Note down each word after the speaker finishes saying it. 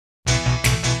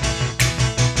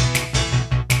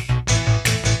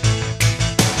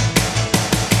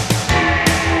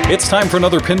It's time for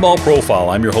another Pinball Profile.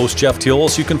 I'm your host, Jeff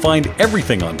Teolis. You can find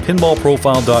everything on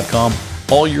pinballprofile.com,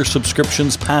 all your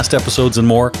subscriptions, past episodes, and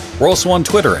more. We're also on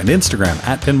Twitter and Instagram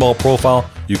at Pinball Profile.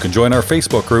 You can join our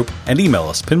Facebook group and email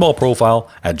us,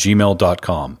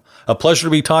 pinballprofile@gmail.com. A pleasure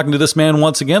to be talking to this man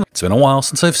once again. It's been a while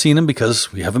since I've seen him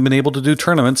because we haven't been able to do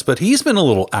tournaments, but he's been a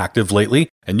little active lately,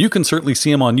 and you can certainly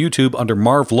see him on YouTube under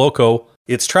Marv Loco.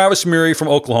 It's Travis Murray from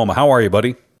Oklahoma. How are you,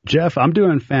 buddy? Jeff, I'm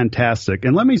doing fantastic.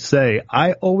 And let me say,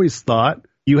 I always thought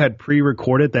you had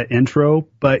pre-recorded that intro,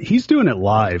 but he's doing it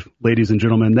live, ladies and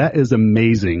gentlemen. That is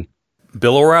amazing.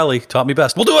 Bill O'Reilly taught me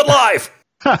best. We'll do it live!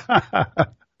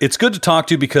 It's good to talk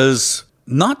to you because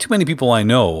not too many people I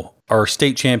know are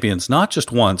state champions, not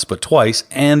just once, but twice,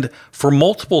 and for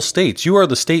multiple states. You are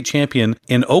the state champion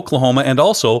in Oklahoma and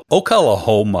also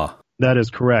Oklahoma. That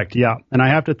is correct, yeah. And I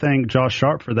have to thank Josh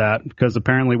Sharp for that because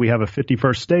apparently we have a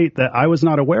 51st state that I was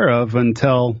not aware of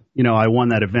until, I won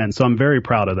that event. So I'm very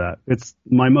proud of that. It's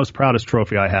my most proudest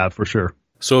trophy I have for sure.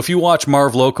 So if you watch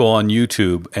Marv Loco on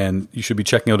YouTube, and you should be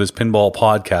checking out his pinball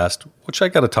podcast, which I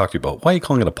got to talk to you about. Why are you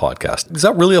calling it a podcast? Is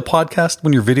that really a podcast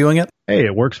when you're videoing it? Hey,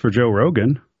 it works for Joe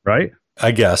Rogan, right?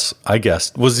 I guess.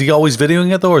 Was he always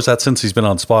videoing it though, or is that since he's been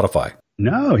on Spotify?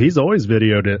 No, he's always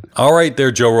videoed it. All right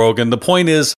there, Joe Rogan. The point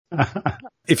is,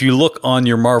 if you look on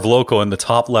your Marv Loco in the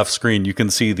top left screen, you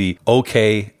can see the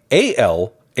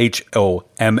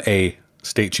OKALHOMA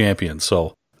state champion.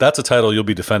 So that's a title you'll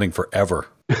be defending forever.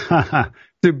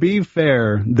 To be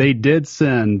fair, they did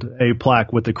send a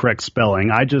plaque with the correct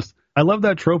spelling. I love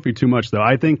that trophy too much, though.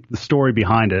 I think the story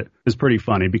behind it is pretty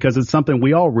funny because it's something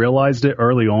we all realized it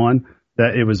early on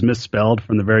that it was misspelled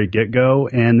from the very get-go.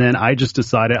 And then I just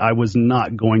decided I was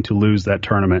not going to lose that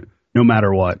tournament no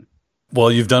matter what.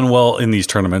 Well, you've done well in these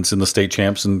tournaments in the state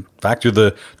champs. In fact, you're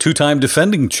the two-time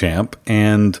defending champ.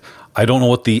 And I don't know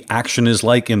what the action is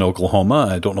like in Oklahoma.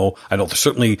 I don't know. There's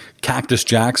certainly Cactus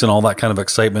Jacks and all that kind of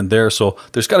excitement there. So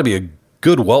there's got to be a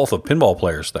good wealth of pinball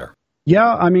players there.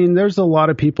 Yeah, I mean, there's a lot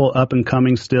of people up and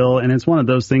coming still, and it's one of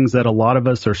those things that a lot of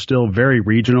us are still very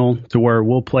regional to where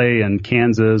we'll play in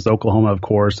Kansas, Oklahoma, of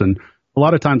course, and a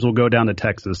lot of times we'll go down to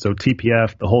Texas. So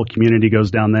TPF, the whole community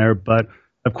goes down there. But,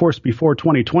 of course, before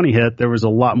 2020 hit, there was a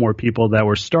lot more people that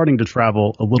were starting to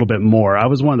travel a little bit more. I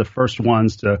was one of the first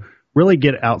ones to really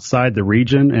get outside the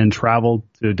region and travel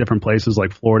to different places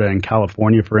like Florida and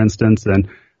California, for instance, and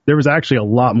there was actually a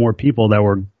lot more people that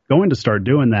were going to start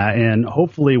doing that, and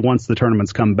hopefully once the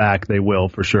tournaments come back, they will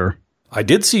for sure. I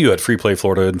did see you at Free Play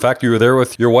Florida. In fact, you were there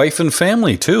with your wife and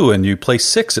family too, and you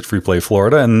placed 6 at Free Play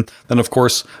Florida. And then, of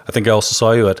course, I think I also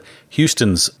saw you at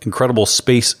Houston's incredible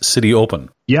Space City Open.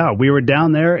 Yeah, we were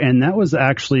down there, and that was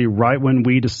actually right when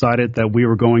we decided that we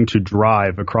were going to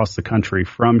drive across the country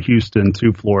from Houston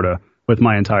to Florida with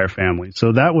my entire family.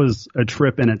 So that was a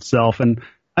trip in itself, and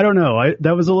I don't know,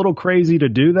 that was a little crazy to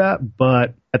do that,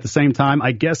 but at the same time,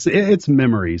 I guess it's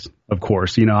memories, of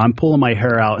course. I'm pulling my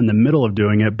hair out in the middle of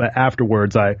doing it, but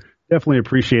afterwards, I definitely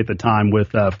appreciate the time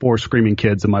with 4 screaming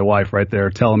kids and my wife right there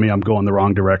telling me I'm going the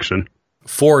wrong direction.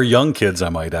 4 young kids, I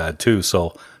might add, too,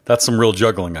 so that's some real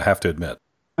juggling, I have to admit.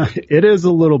 It is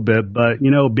a little bit, but,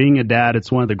 being a dad,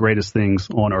 it's one of the greatest things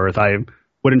on earth. I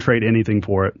wouldn't trade anything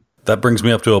for it. That brings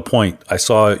me up to a point. I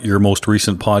saw your most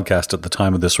recent podcast at the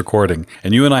time of this recording,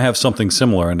 and you and I have something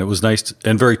similar, and it was nice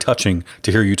and very touching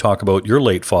to hear you talk about your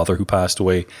late father who passed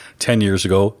away 10 years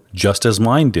ago, just as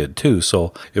mine did, too.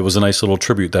 So it was a nice little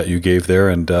tribute that you gave there,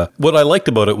 and what I liked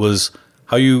about it was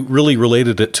how you really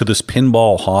related it to this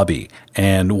pinball hobby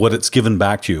and what it's given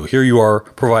back to you. Here you are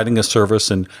providing a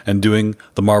service and doing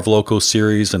the Marv Loco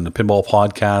series and the pinball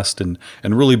podcast and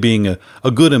really being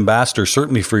a good ambassador,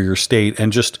 certainly for your state,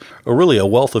 and just really a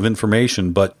wealth of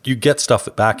information. But you get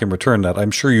stuff back in return that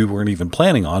I'm sure you weren't even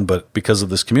planning on, but because of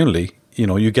this community,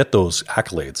 you get those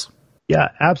accolades. Yeah,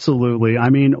 absolutely.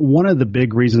 I mean, one of the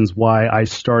big reasons why I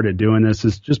started doing this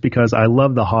is just because I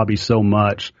love the hobby so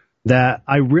much that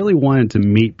I really wanted to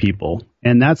meet people.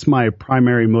 And that's my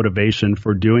primary motivation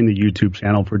for doing the YouTube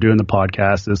channel, for doing the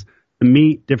podcast, is to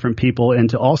meet different people and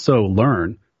to also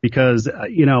learn. Because,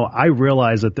 I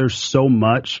realize that there's so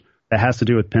much that has to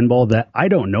do with pinball that I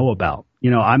don't know about.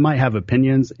 I might have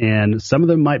opinions and some of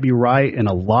them might be right and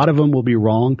a lot of them will be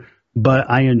wrong, but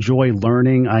I enjoy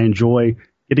learning. I enjoy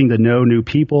getting to know new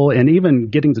people and even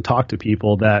getting to talk to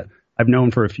people that I've known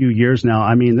for a few years now.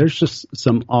 I mean, there's just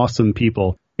some awesome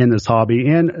people in this hobby.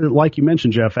 And like you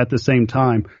mentioned, Jeff, at the same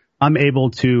time, I'm able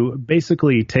to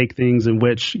basically take things in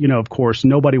which, of course,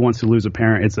 nobody wants to lose a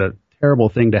parent. It's a terrible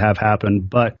thing to have happen.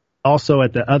 But also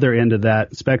at the other end of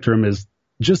that spectrum is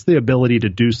just the ability to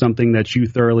do something that you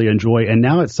thoroughly enjoy. And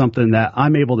now it's something that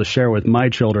I'm able to share with my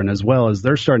children as well, as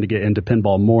they're starting to get into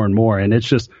pinball more and more. And it's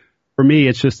just, for me,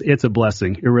 it's a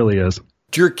blessing. It really is.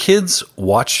 Do your kids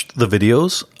watch the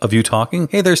videos of you talking?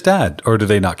 Hey, there's Dad. Or do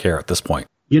they not care at this point?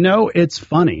 It's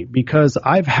funny because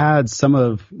I've had some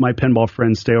of my pinball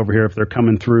friends stay over here if they're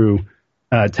coming through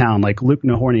town, like Luke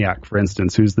Nahorniak, for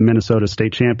instance, who's the Minnesota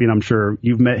state champion. I'm sure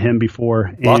you've met him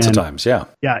before. Lots of times, yeah.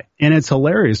 Yeah, and it's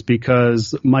hilarious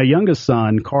because my youngest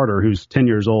son, Carter, who's 10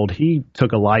 years old, he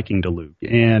took a liking to Luke.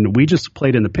 And we just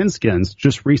played in the Pinskins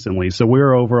just recently. So we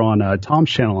were over on Tom's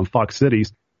channel in Fox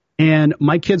Cities. And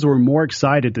my kids were more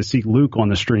excited to see Luke on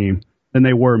the stream than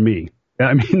they were me.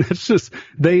 I mean, it's just,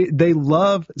 they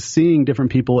love seeing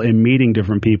different people and meeting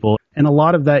different people. And a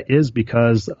lot of that is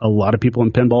because a lot of people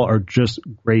in pinball are just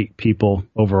great people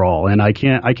overall. And I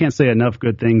can't say enough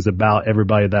good things about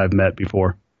everybody that I've met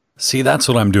before. See, that's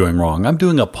what I'm doing wrong. I'm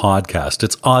doing a podcast.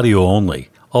 It's audio only.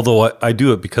 Although I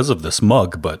do it because of this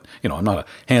mug, but I'm not a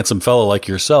handsome fellow like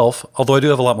yourself, although I do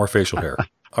have a lot more facial hair.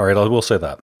 All right, I will say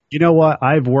that. You know what?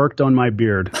 I've worked on my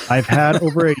beard. I've had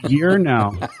over a year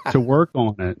now to work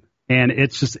on it. And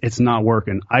it's not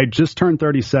working. I just turned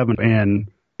 37 and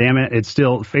damn it, it's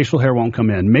still, facial hair won't come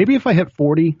in. Maybe if I hit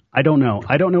 40, I don't know.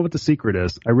 I don't know what the secret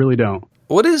is. I really don't.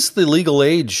 What is the legal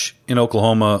age in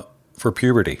Oklahoma for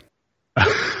puberty? It's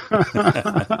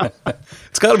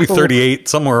got to be 38,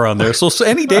 somewhere around there. So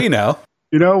any day now.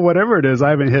 Whatever it is,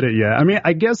 I haven't hit it yet. I mean,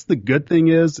 I guess the good thing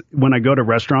is when I go to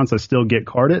restaurants, I still get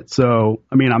carded. So,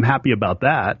 I mean, I'm happy about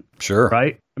that. Sure.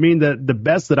 Right? I mean, the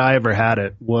best that I ever had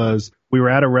it was we were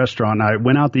at a restaurant. I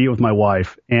went out to eat with my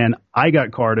wife, and I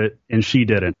got carded, and she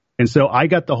didn't. And so I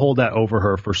got to hold that over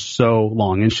her for so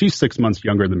long. And she's 6 months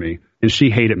younger than me, and she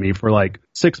hated me for like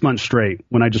 6 months straight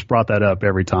when I just brought that up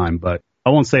every time. But I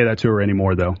won't say that to her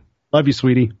anymore, though. Love you,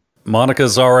 sweetie.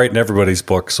 Monica's all right in everybody's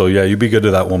book. So, yeah, you be good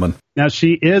to that woman. Now,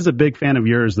 she is a big fan of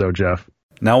yours, though, Jeff.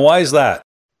 Now, why is that?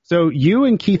 So you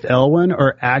and Keith Elwin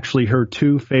are actually her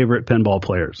two favorite pinball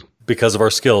players. Because of our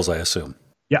skills, I assume.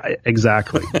 Yeah,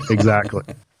 exactly. Exactly.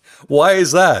 Why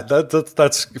is that?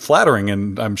 That's flattering,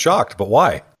 and I'm shocked, but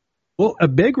why? Well, a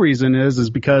big reason is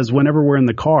because whenever we're in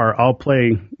the car, I'll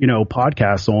play,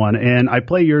 podcasts on, and I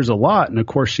play yours a lot. And of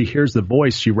course, she hears the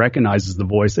voice, she recognizes the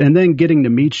voice, and then getting to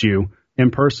meet you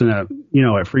in person at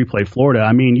Free Play Florida.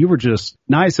 I mean, you were just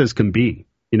nice as can be,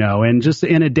 and just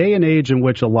in a day and age in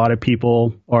which a lot of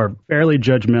people are fairly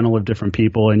judgmental of different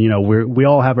people, and we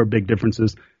all have our big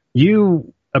differences.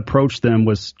 You approached them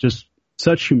with just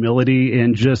such humility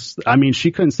and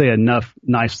she couldn't say enough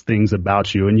nice things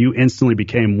about you, and you instantly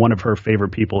became one of her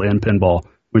favorite people in pinball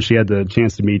when she had the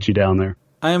chance to meet you down there.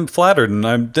 I am flattered, and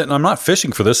I'm not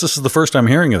fishing for this. This is the first I'm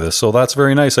hearing of this, so that's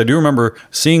very nice. I do remember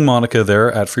seeing Monica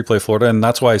there at Free Play Florida, and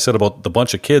that's why I said about the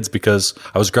bunch of kids, because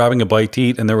I was grabbing a bite to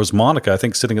eat, and there was Monica, I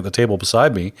think, sitting at the table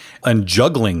beside me, and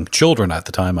juggling children at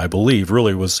the time, I believe,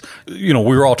 really was, we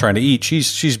were all trying to eat.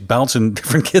 She's bouncing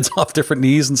different kids off different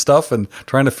knees and stuff and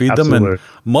trying to feed them, and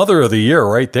Mother of the Year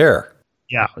right there.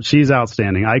 Yeah, she's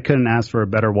outstanding. I couldn't ask for a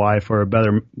better wife or a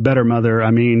better mother. I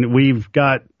mean, we've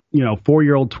got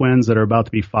 4-year-old twins that are about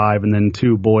to be 5, and then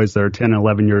 2 boys that are 10 and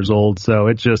 11 years old. So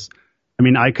it's just,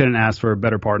 I couldn't ask for a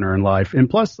better partner in life. And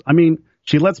plus,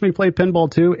 she lets me play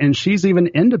pinball too, and she's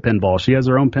even into pinball. She has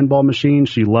her own pinball machine.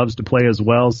 She loves to play as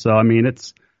well. So,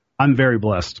 I'm very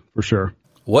blessed for sure.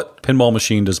 What pinball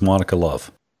machine does Monica love?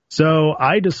 So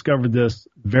I discovered this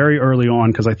very early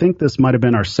on because I think this might have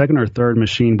been our second or third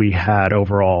machine we had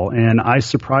overall. And I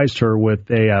surprised her with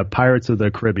a Pirates of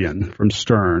the Caribbean from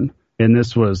Stern. And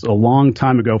this was a long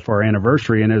time ago for our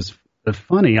anniversary. And it's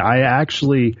funny, I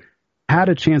actually had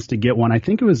a chance to get one. I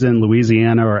think it was in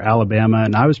Louisiana or Alabama,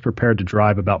 and I was prepared to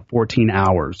drive about 14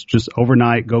 hours, just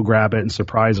overnight, go grab it and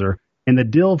surprise her. And the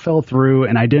deal fell through,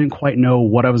 and I didn't quite know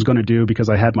what I was going to do because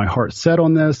I had my heart set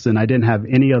on this, and I didn't have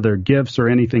any other gifts or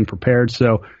anything prepared.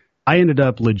 So I ended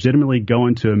up legitimately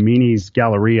going to a Meanies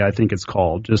Galleria, I think it's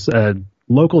called, just a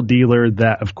local dealer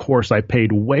that, of course, I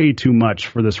paid way too much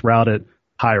for this routed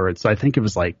Pirates. I think it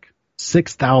was like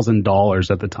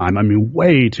 $6,000 at the time.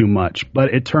 Way too much.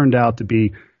 But it turned out to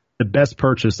be the best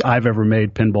purchase I've ever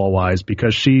made pinball wise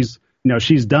because she's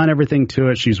done everything to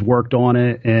it. She's worked on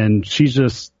it, and she's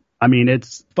just,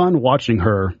 it's fun watching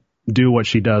her do what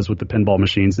she does with the pinball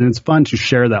machines, and it's fun to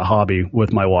share that hobby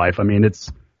with my wife. It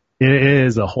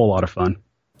is a whole lot of fun.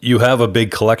 You have a big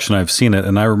collection. I've seen it,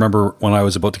 and I remember when I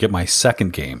was about to get my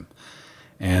second game,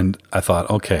 and I thought,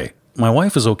 okay, my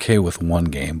wife is okay with one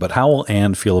game, but how will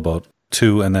Anne feel about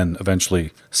 2 and then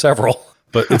eventually several?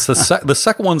 But it's the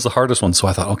second one's the hardest one. So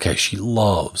I thought, okay, she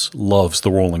loves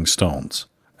the Rolling Stones.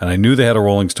 And I knew they had a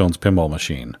Rolling Stones pinball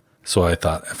machine. So I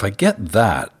thought, if I get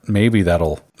that, maybe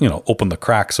that'll, open the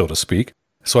crack, so to speak.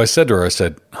 So I said to her,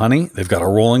 honey, they've got a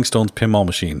Rolling Stones pinball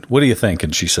machine. What do you think?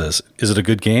 And she says, is it a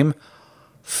good game?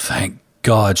 Thank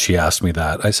God she asked me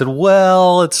that. I said,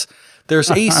 well, there's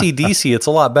AC/DC. It's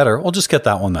a lot better. We'll just get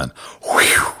that one then.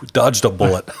 Whew, dodged a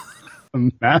bullet.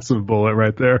 A massive bullet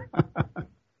right there.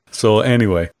 So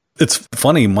anyway, it's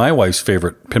funny. My wife's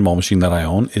favorite pinball machine that I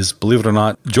own is, believe it or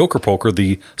not, Joker Poker,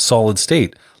 the solid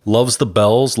state. Loves the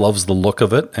bells, loves the look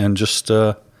of it, and just,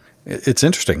 it's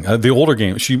interesting. The older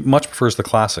game, she much prefers the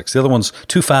classics. The other one's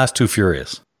too fast, too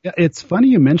furious. Yeah, it's funny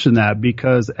you mention that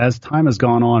because as time has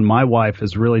gone on, my wife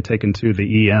has really taken to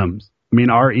the EMs. I mean,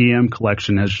 our EM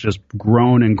collection has just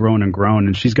grown and grown and grown,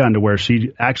 and she's gotten to where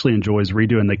she actually enjoys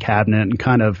redoing the cabinet and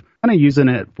kind of using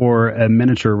it for a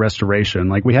miniature restoration.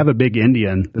 Like, we have a big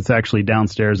Indian that's actually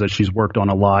downstairs that she's worked on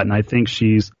a lot, and I think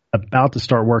she's about to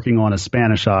start working on a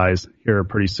Spanish Eyes here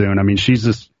pretty soon. I mean,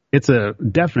 it's a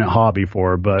definite hobby for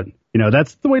her, but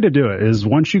that's the way to do it is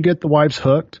once you get the wives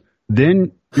hooked,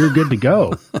 then you're good to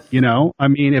go. I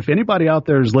mean, if anybody out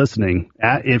there is listening,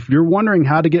 if you're wondering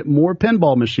how to get more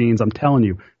pinball machines, I'm telling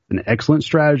you, it's an excellent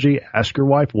strategy. Ask your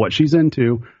wife what she's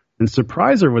into and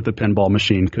surprise her with the pinball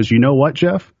machine. Because you know what,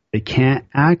 Jeff? They can't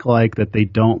act like that they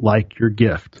don't like your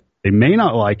gift. They may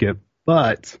not like it,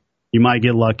 but you might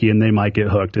get lucky and they might get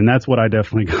hooked. And that's what I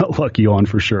definitely got lucky on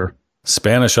for sure.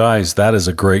 Spanish Eyes, that is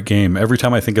a great game. Every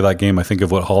time I think of that game, I think of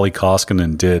what Holly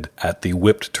Koskinen did at the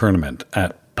Whipped tournament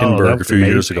at Pinburg a few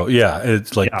years ago. Yeah,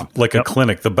 it's like a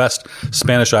clinic. The best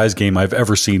Spanish Eyes game I've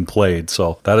ever seen played.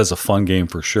 So that is a fun game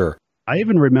for sure. I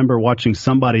even remember watching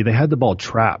somebody, they had the ball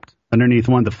trapped underneath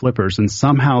one of the flippers, and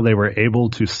somehow they were able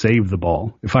to save the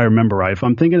ball, if I remember right. If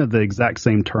I'm thinking of the exact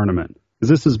same tournament. Because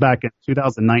this is back in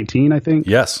 2019, I think.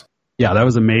 Yes. Yeah, that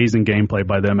was amazing gameplay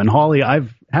by them. And Holly,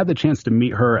 I've had the chance to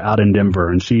meet her out in Denver,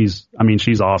 and she's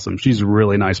awesome. She's a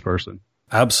really nice person.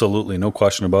 Absolutely, no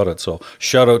question about it. So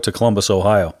shout out to Columbus,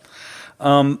 Ohio.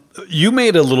 You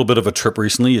made a little bit of a trip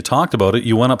recently. You talked about it.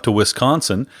 You went up to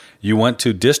Wisconsin. You went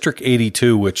to District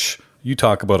 82, which you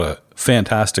talk about a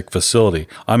fantastic facility.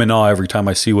 I'm in awe every time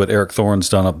I see what Eric Thorne's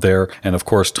done up there. And of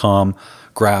course, Tom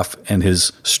Graff and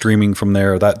his streaming from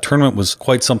there. That tournament was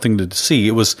quite something to see.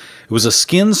 It was a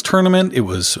skins tournament. It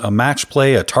was a match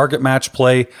play, a target match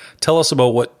play. Tell us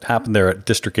about what happened there at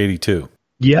District 82.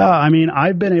 Yeah, I mean,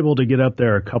 I've been able to get up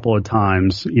there a couple of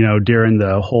times, during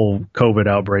the whole COVID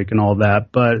outbreak and all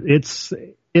that, but it's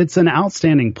an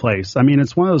outstanding place. I mean,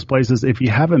 it's one of those places, if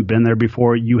you haven't been there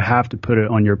before, you have to put it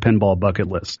on your pinball bucket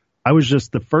list. I was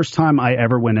just, the first time I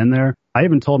ever went in there, I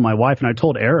even told my wife and I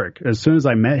told Eric, as soon as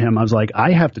I met him, I was like,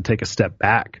 I have to take a step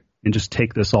back and just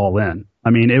take this all in. I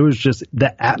mean, it was just,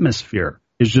 the atmosphere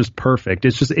is just perfect.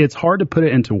 It's hard to put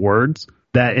it into words.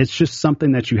 That it's just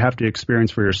something that you have to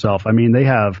experience for yourself. I mean, they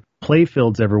have play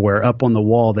fields everywhere up on the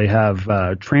wall. They have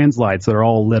translights that are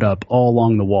all lit up all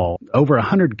along the wall. Over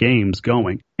 100 games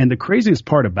going. And the craziest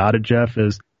part about it, Jeff,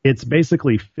 is it's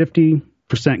basically 50%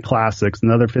 classics.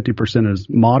 Another 50% is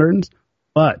moderns.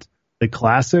 But the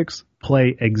classics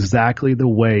play exactly the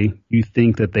way you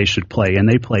think that they should play. And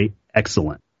they play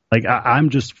excellent. Like, I'm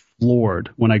just floored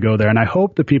when I go there. And I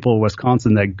hope the people of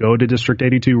Wisconsin that go to District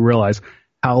 82 realize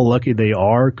how lucky they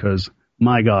are, because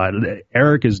my God,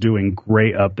 Eric is doing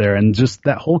great up there, and just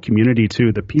that whole community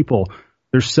too. The people,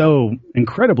 they're so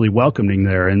incredibly welcoming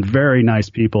there and very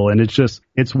nice people, and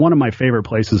it's one of my favorite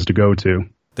places to go to.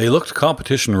 They looked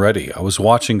competition ready. I was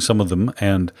watching some of them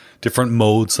and different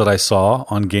modes that I saw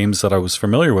on games that I was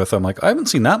familiar with. I'm like, I haven't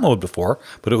seen that mode before,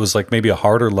 but it was like maybe a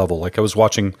harder level. Like I was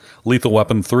watching Lethal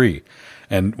Weapon 3.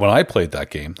 And when I played that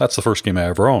game, that's the first game I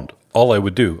ever owned. All I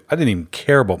would do, I didn't even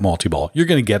care about multi-ball. You're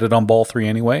going to get it on ball 3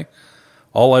 anyway.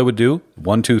 All I would do,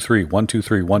 1, 2, 3, 1, 2,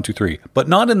 3, 1, 2, 3. But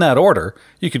not in that order.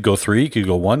 You could go 3, you could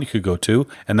go 1, you could go 2,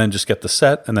 and then just get the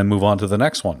set and then move on to the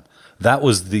next one. That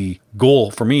was the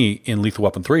goal for me in Lethal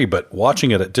Weapon 3, but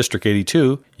watching it at District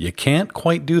 82, you can't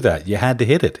quite do that. You had to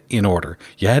hit it in order.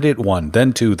 You had to hit 1,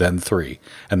 then 2, then 3,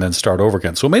 and then start over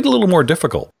again. So it made it a little more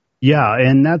difficult. Yeah,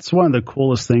 and that's one of the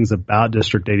coolest things about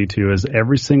District 82 is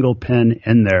every single pin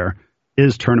in there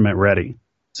is tournament ready.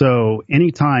 So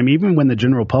anytime, even when the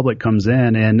general public comes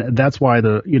in, and that's why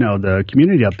the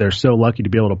community up there is so lucky to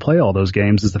be able to play all those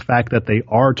games, is the fact that they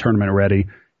are tournament ready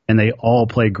and they all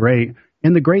play great.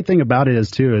 And the great thing about it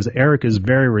is Eric is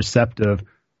very receptive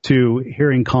to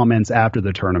hearing comments after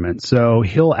the tournament. So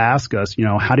he'll ask us,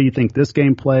 how do you think this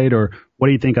game played? Or what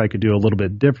do you think I could do a little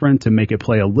bit different to make it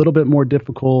play a little bit more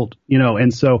difficult?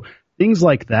 And so things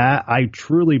like that, I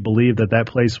truly believe that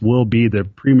place will be the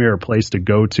premier place to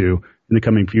go to in the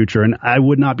coming future. And I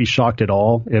would not be shocked at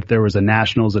all if there was a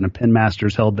Nationals and a Pin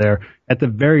Masters held there. At the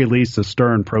very least, a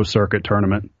Stern Pro Circuit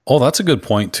tournament. Oh, that's a good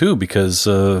point, too, because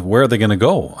where are they going to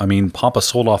go? I mean, Papa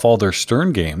sold off all their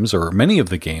Stern games, or many of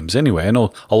the games anyway. I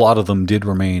know a lot of them did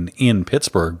remain in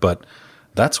Pittsburgh, but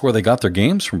that's where they got their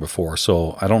games from before.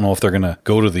 So I don't know if they're going to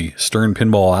go to the Stern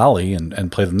Pinball Alley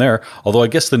and play them there. Although I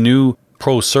guess the new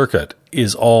Pro Circuit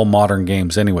is all modern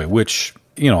games anyway, which,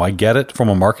 I get it from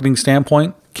a marketing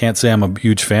standpoint. Can't say I'm a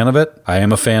huge fan of it. I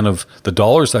am a fan of the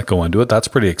dollars that go into it. That's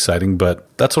pretty exciting, but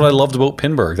that's what I loved about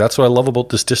Pinburgh. That's what I love about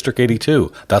this District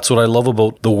 82. That's what I love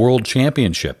about the World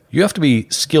Championship. You have to be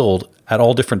skilled at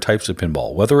all different types of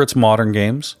pinball, whether it's modern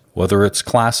games, whether it's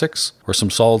classics, or some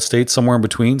solid state somewhere in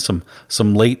between, some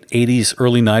late 80s,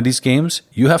 early 90s games.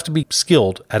 You have to be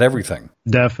skilled at everything.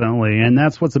 Definitely, and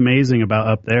that's what's amazing about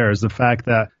up there is the fact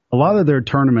that a lot of their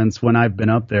tournaments, when I've been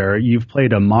up there, you've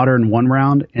played a modern one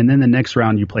round, and then the next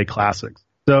round you play classics.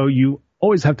 So you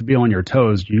always have to be on your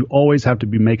toes. You always have to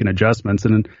be making adjustments.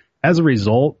 And as a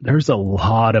result, there's a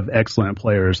lot of excellent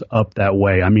players up that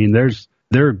way. I mean,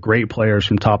 there are great players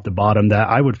from top to bottom that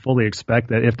I would fully expect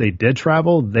that if they did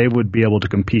travel, they would be able to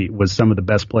compete with some of the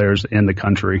best players in the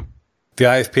country. The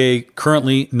IFPA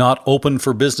currently not open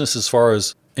for business as far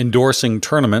as endorsing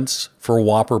tournaments for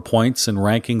Whopper points and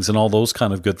rankings and all those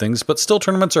kind of good things, but still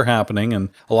tournaments are happening, and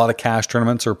a lot of cash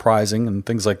tournaments are prizing and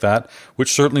things like that,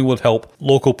 which certainly would help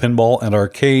local pinball and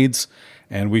arcades,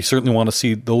 and we certainly want to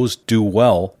see those do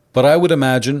well. But I would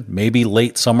imagine maybe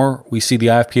late summer we see the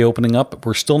IFPA opening up.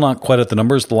 We're still not quite at the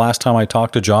numbers the last time I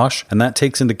talked to Josh, and that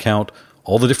takes into account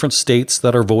all the different states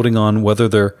that are voting on whether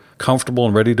they're comfortable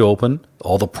and ready to open,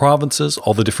 all the provinces,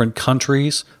 all the different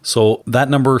countries. So that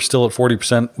number is still at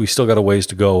 40%. We still got a ways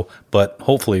to go, but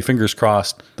hopefully, fingers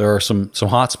crossed, there are some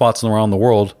hot spots around the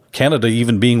world, Canada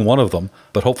even being one of them,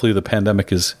 but hopefully the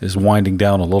pandemic is winding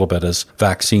down a little bit as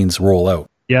vaccines roll out.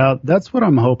 Yeah, that's what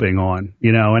I'm hoping on,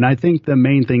 and I think the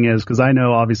main thing is, because I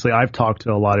know obviously I've talked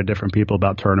to a lot of different people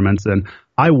about tournaments, and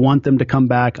I want them to come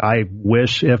back. I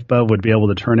wish IFPA would be able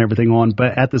to turn everything on,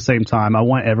 but at the same time, I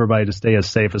want everybody to stay as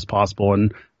safe as possible.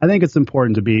 And I think it's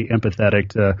important to be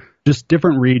empathetic to just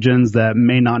different regions that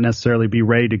may not necessarily be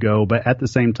ready to go, but at the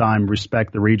same time,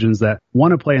 respect the regions that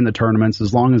want to play in the tournaments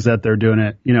as long as that they're doing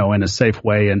it, in a safe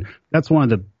way. And that's one of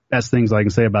the best things I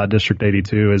can say about District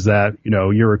 82 is that,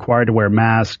 you're required to wear a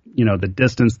mask, the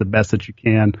distance, the best that you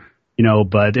can,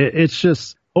 but it's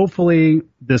just, hopefully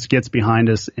this gets behind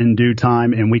us in due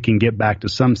time and we can get back to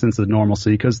some sense of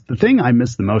normalcy. Because the thing I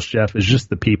miss the most, Jeff, is just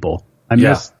the people. I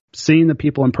miss seeing the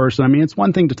people in person. I mean, it's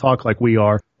one thing to talk like we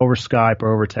are over Skype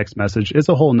or over text message. It's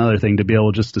a whole nother thing to be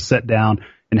able just to sit down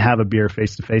and have a beer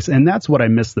face to face. And that's what I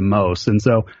miss the most. And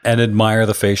admire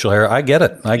the facial hair. I get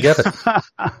it.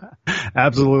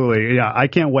 Absolutely. Yeah. I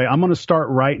can't wait. I'm going to start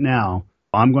right now.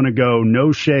 I'm going to go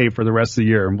no shave for the rest of the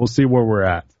year and we'll see where we're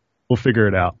at. We'll figure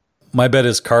it out. My bet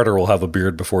is Carter will have a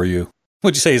beard before you.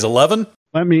 What'd you say, he's 11?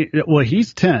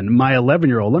 He's 10. My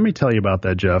 11-year-old, let me tell you about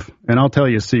that, Jeff. And I'll tell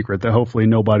you a secret that hopefully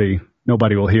nobody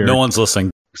will hear. No one's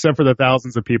listening. Except for the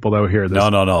thousands of people that will hear this.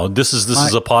 No. This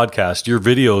is a podcast. Your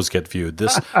videos get viewed.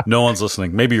 No one's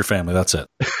listening. Maybe your family. That's it.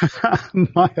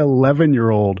 My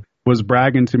 11-year-old was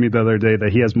bragging to me the other day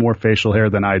that he has more facial hair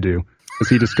than I do. Because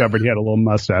he discovered he had a little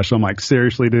mustache. I'm like,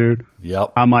 seriously, dude?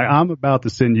 Yep. I'm like, I'm about to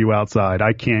send you outside.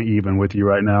 I can't even with you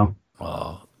right now.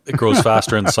 It grows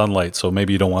faster in sunlight, so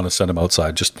maybe you don't want to send him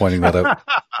outside. Just pointing that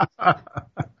out.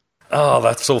 Oh,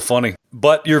 that's so funny.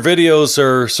 But your videos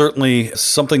are certainly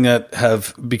something that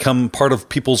have become part of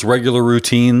people's regular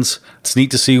routines. It's neat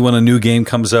to see when a new game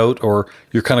comes out or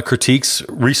your kind of critiques,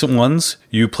 recent ones.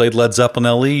 You played Led Zeppelin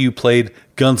LE, you played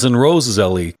Guns N' Roses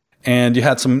LE, and you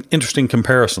had some interesting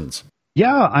comparisons.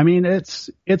 Yeah, I mean,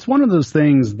 it's one of those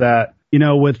things that,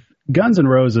 with Guns N'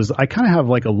 Roses, I kind of have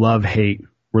like a love-hate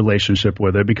relationship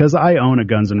with it because I own a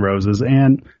Guns N' Roses,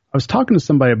 and I was talking to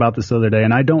somebody about this the other day,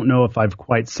 and I don't know if I've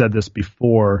quite said this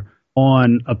before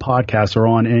on a podcast or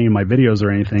on any of my videos or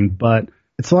anything, but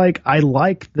it's like I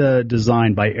like the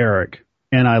design by Eric,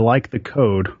 and I like the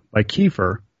code by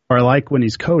Kiefer, or I like when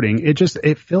he's coding.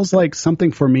 It feels like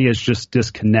something for me is just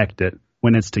disconnected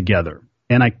when it's together,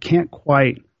 and I can't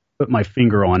quite put my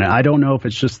finger on it. I don't know if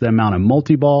it's just the amount of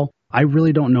multi-ball. I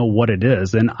really don't know what it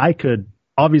is, and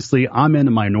obviously, I'm in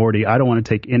a minority. I don't want to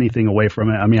take anything away from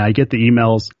it. I mean, I get the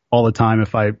emails all the time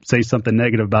if I say something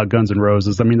negative about Guns N'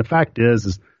 Roses. I mean, the fact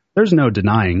is there's no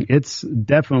denying it's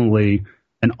definitely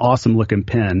an awesome looking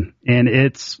pin, and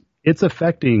it's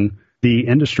affecting the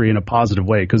industry in a positive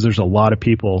way because there's a lot of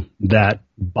people that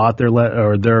bought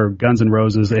their Guns N'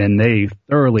 Roses and they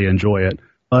thoroughly enjoy it.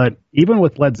 But even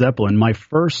with Led Zeppelin, my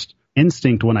first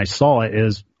instinct when I saw it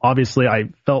is, obviously I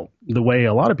felt the way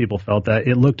a lot of people felt, that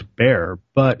it looked bare.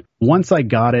 But once I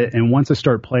got it and once I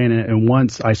started playing it and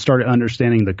once I started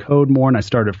understanding the code more and I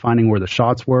started finding where the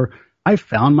shots were, I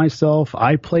found myself,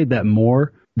 I played that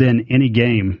more than any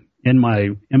game in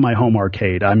my home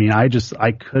arcade. I mean, I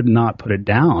could not put it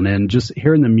down, and just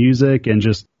hearing the music and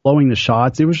just blowing the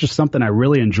shots, it was just something I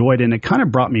really enjoyed, and it kind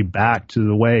of brought me back to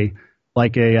the way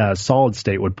like a solid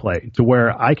state would play, to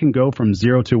where I can go from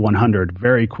 0 to 100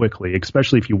 very quickly,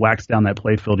 especially if you wax down that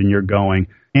playfield and you're going.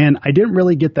 And I didn't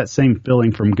really get that same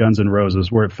feeling from Guns N'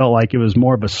 Roses, where it felt like it was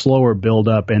more of a slower build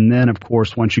up, and then of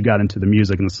course once you got into the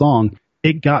music and the song,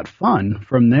 it got fun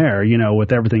from there,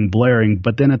 with everything blaring.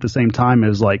 But then at the same time, it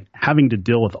was like having to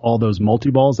deal with all those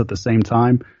multi-balls at the same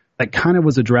time. That kind of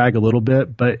was a drag a little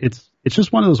bit, but it's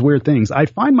just one of those weird things. I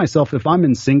find myself, if I'm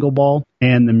in single ball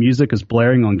and the music is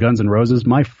blaring on Guns N' Roses,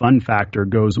 my fun factor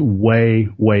goes way,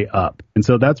 way up. And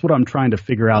so that's what I'm trying to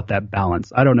figure out, that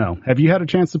balance. I don't know. Have you had a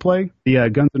chance to play the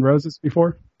Guns N' Roses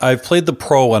before? I've played the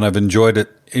Pro and I've enjoyed it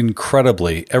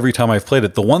incredibly every time I've played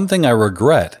it. The one thing I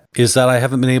regret is that I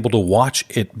haven't been able to watch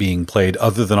it being played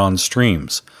other than on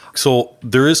streams. So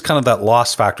there is kind of that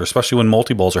loss factor, especially when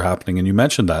multi-balls are happening. And you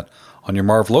mentioned that on your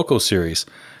Marv Loco series.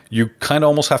 You kind of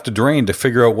almost have to drain to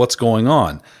figure out what's going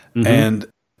on. Mm-hmm. And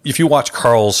if you watch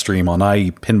Carl's stream on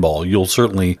IE Pinball, you'll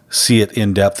certainly see it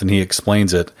in depth and he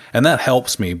explains it. And that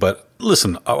helps me. But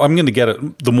listen, I'm going to get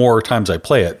it the more times I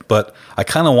play it, but I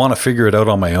kind of want to figure it out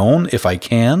on my own if I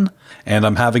can. And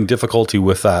I'm having difficulty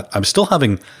with that. I'm still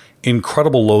having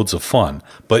incredible loads of fun.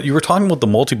 But you were talking about the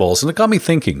multi-balls, and it got me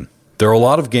thinking. There are a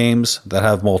lot of games that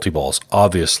have multi-balls,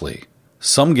 obviously.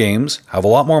 Some games have a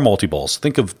lot more multi-balls.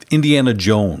 Think of Indiana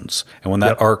Jones, and when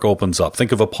that arc opens up,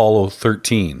 think of Apollo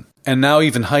 13. And now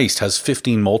even Heist has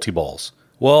 15 multi-balls.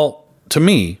 Well, to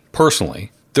me,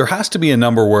 personally, there has to be a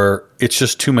number where it's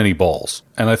just too many balls.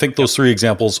 And I think those three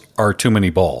examples are too many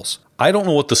balls. I don't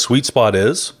know what the sweet spot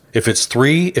is, if it's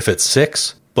 3, if it's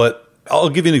 6, but I'll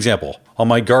give you an example. On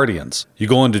my Guardians, you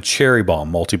go into Cherry Bomb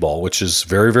multi-ball, which is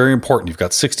very, very important. You've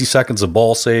got 60 seconds of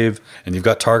ball save, and you've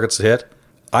got targets to hit.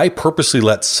 I purposely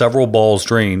let several balls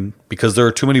drain because there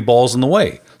are too many balls in the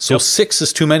way. So 6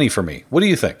 is too many for me. What do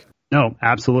you think? No,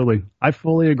 absolutely. I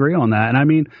fully agree on that. And I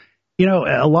mean,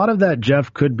 a lot of that,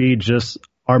 Jeff, could be just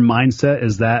our mindset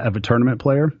is that of a tournament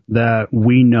player, that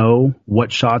we know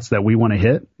what shots that we want to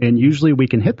hit. And usually we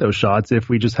can hit those shots if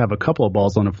we just have a couple of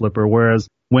balls on a flipper. Whereas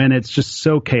when it's just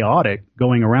so chaotic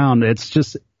going around,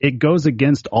 it goes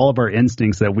against all of our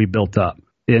instincts that we built up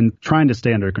in trying to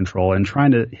stay under control and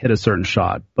trying to hit a certain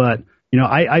shot. But,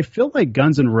 I feel like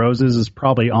Guns N' Roses is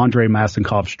probably Andrei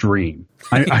Masenkov's dream.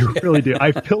 I really do.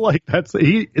 I feel like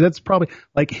that's probably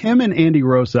like him and Andy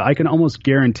Rosa. I can almost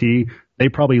guarantee they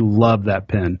probably love that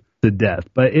pin to death.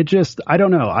 But I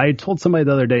don't know. I told somebody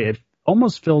the other day, it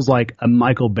almost feels like a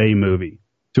Michael Bay movie,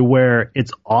 to where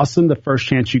it's awesome the first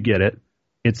chance you get it.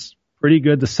 It's pretty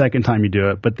good the second time you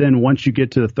do it. But then once you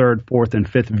get to the third, fourth, and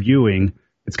fifth viewing,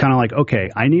 it's kind of like, okay,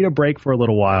 I need a break for a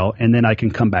little while, and then I can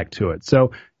come back to it.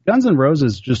 So Guns N'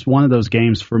 Roses is just one of those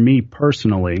games for me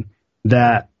personally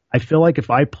that I feel like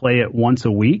if I play it once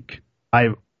a week, I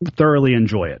thoroughly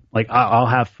enjoy it. Like I'll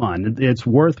have fun. It's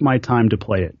worth my time to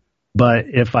play it. But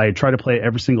if I try to play it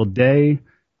every single day,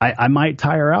 I might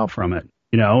tire out from it,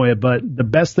 But the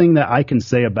best thing that I can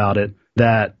say about it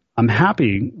that I'm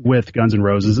happy with Guns N'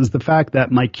 Roses is the fact that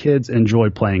my kids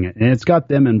enjoy playing it, and it's got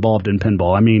them involved in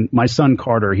pinball. I mean, my son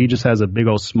Carter, he just has a big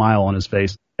old smile on his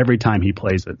face every time he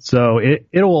plays it. So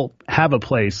it'll have a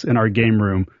place in our game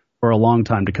room for a long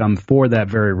time to come for that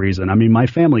very reason. I mean, my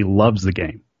family loves the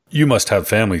game. You must have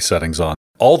family settings on.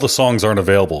 All the songs aren't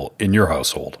available in your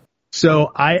household.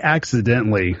 So I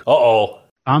accidentally,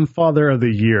 I'm Father of the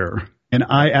Year, and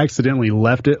I accidentally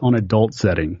left it on adult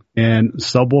setting, and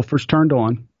subwoofers turned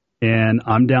on. And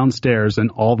I'm downstairs,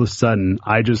 and all of a sudden,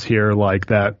 I just hear like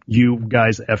that "You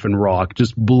Guys Effing Rock"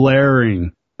 just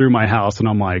blaring through my house. And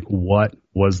I'm like, what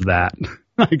was that?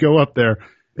 I go up there,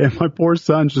 and my poor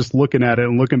son's just looking at it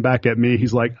and looking back at me.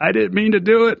 He's like, I didn't mean to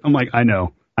do it. I'm like, I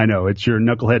know. It's your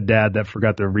knucklehead dad that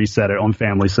forgot to reset it on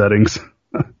family settings.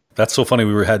 That's so funny.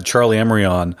 We had Charlie Emery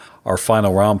on our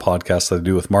Final Round podcast that I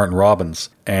do with Martin Robbins,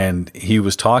 and he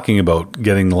was talking about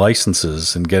getting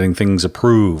licenses and getting things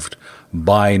approved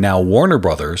by now Warner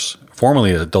Brothers,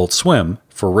 formerly Adult Swim,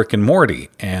 for Rick and Morty.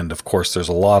 And of course, there's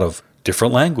a lot of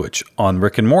different language on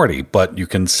Rick and Morty, but you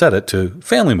can set it to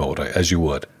family mode as you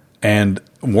would. And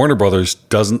Warner Brothers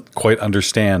doesn't quite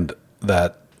understand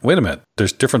that, wait a minute,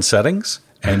 there's different settings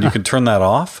and you can turn that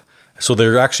off. So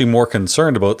they're actually more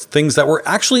concerned about things that were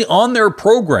actually on their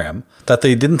program that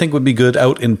they didn't think would be good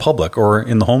out in public or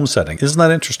in the home setting. Isn't that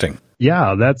interesting?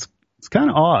 Yeah, It's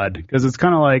kind of odd because it's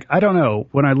kind of like, I don't know.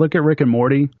 When I look at Rick and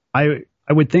Morty, I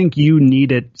would think you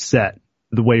need it set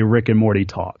the way Rick and Morty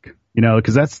talk,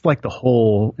 because that's like the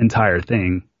whole entire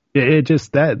thing. It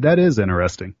just, that is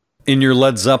interesting. In your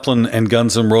Led Zeppelin and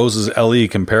Guns N' Roses LE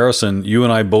comparison, you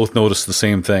and I both noticed the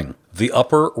same thing. The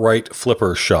upper right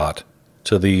flipper shot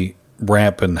to the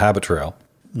ramp and habit trail.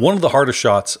 One of the hardest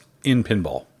shots in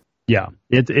pinball. Yeah,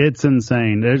 it's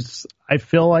insane. I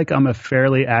feel like I'm a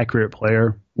fairly accurate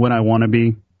player when I want to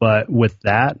be, but with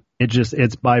that,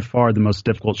 it's by far the most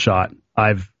difficult shot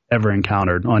I've ever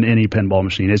encountered on any pinball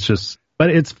machine. But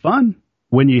it's fun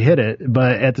when you hit it.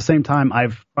 But at the same time,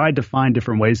 I've tried to find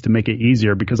different ways to make it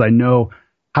easier because I know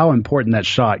how important that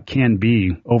shot can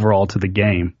be overall to the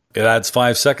game. It adds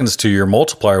 5 seconds to your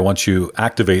multiplier once you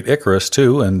activate Icarus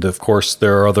too. And of course,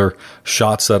 there are other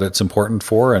shots that it's important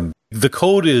for. And the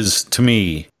code is, to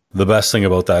me, the best thing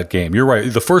about that game. You're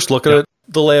right. The first look at it,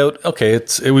 the layout, okay,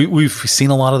 we've seen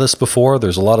a lot of this before.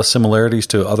 There's a lot of similarities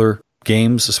to other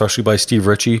games, especially by Steve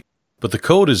Ritchie. But the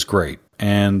code is great.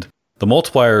 And the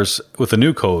multipliers with the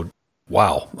new code,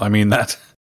 wow. I mean,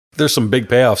 there's some big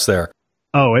payoffs there.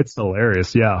 Oh, it's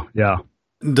hilarious. Yeah.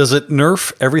 Does it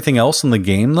nerf everything else in the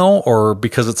game, though? Or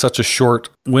because it's such a short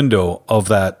window of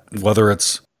that, whether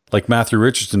it's like Matthew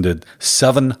Richardson did,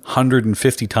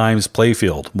 750 times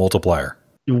playfield multiplier?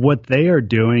 What they are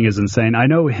doing is insane. I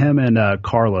know him and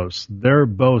Carlos, they're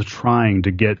both trying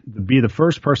to be the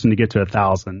first person to get to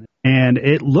 1,000. And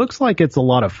it looks like it's a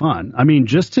lot of fun. I mean,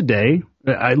 just today,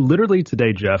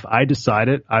 Jeff, I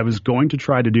decided I was going to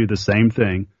try to do the same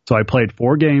thing. So I played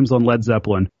 4 games on Led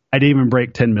Zeppelin. I didn't even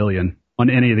break 10 million on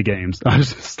any of the games. I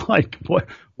was just like,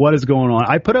 what is going on?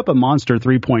 I put up a monster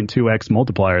 3.2x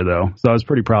multiplier, though. So I was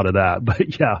pretty proud of that.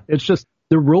 But yeah, it's just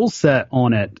the rule set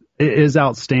on it is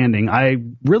outstanding. I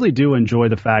really do enjoy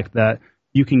the fact that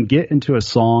you can get into a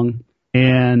song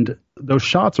and those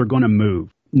shots are going to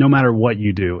move no matter what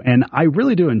you do. And I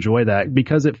really do enjoy that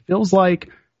because it feels like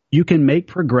you can make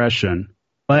progression,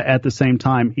 but at the same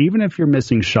time, even if you're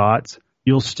missing shots,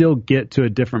 you'll still get to a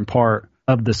different part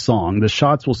of the song. The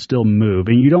shots will still move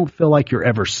and you don't feel like you're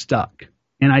ever stuck.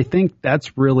 And I think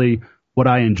that's really what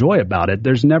I enjoy about it.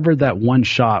 There's never that one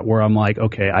shot where I'm like,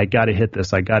 okay, I got to hit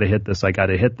this. I got to hit this. I got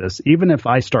to hit this. Even if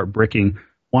I start bricking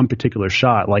one particular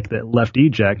shot, like the left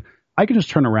eject, I can just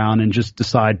turn around and just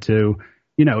decide to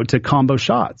combo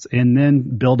shots and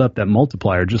then build up that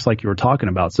multiplier, just like you were talking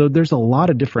about. So there's a lot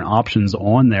of different options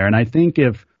on there. And I think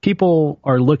if people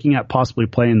are looking at possibly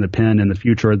playing the pin in the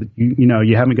future,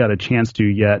 you haven't got a chance to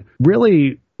yet,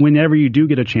 really, whenever you do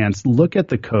get a chance, look at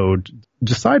the code,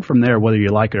 decide from there whether you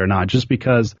like it or not, just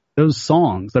because those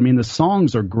songs, the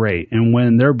songs are great. And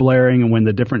when they're blaring and when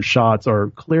the different shots are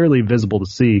clearly visible to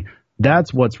see,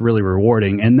 that's what's really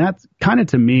rewarding. And that's kind of,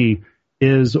 to me,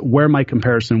 is where my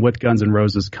comparison with Guns N'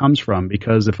 Roses comes from.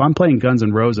 Because if I'm playing Guns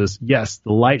N' Roses, yes,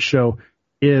 the light show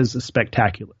is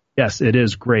spectacular. Yes, it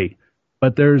is great.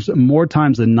 But there's more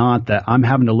times than not that I'm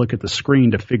having to look at the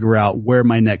screen to figure out where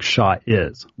my next shot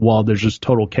is while there's just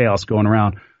total chaos going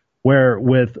around. Where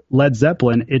with Led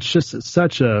Zeppelin, it's just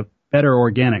such a better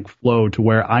organic flow to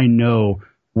where I know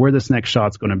where this next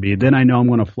shot's going to be. Then I know I'm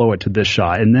going to flow it to this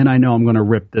shot. And then I know I'm going to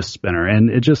rip this spinner.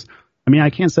 And it just, I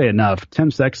can't say enough.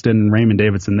 Tim Sexton and Raymond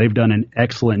Davidson, they've done an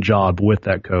excellent job with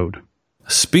that code.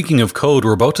 Speaking of code,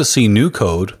 we're about to see new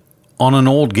code on an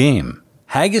old game.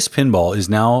 Haggis Pinball is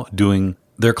now doing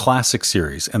their classic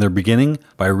series, and they're beginning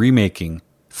by remaking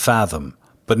Fathom.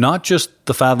 But not just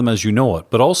the Fathom as you know it,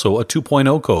 but also a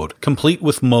 2.0 code, complete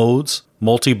with modes,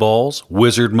 multi-balls,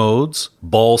 wizard modes,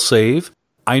 ball save.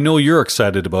 I know you're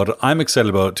excited about it. I'm excited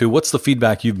about it too. What's the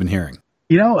feedback you've been hearing?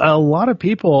 A lot of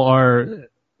people are,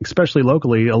 especially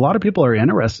locally, a lot of people are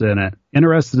interested in it,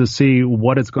 interested to see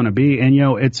what it's going to be. And,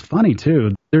 it's funny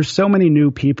too. There's so many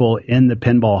new people in the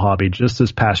pinball hobby just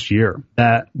this past year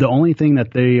that the only thing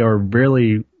that they are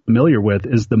really familiar with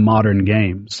is the modern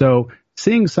game. So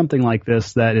seeing something like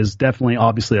this that is definitely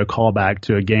obviously a callback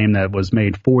to a game that was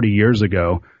made 40 years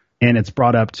ago, and it's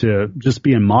brought up to just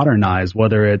being modernized,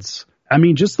 whether it's,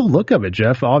 just the look of it,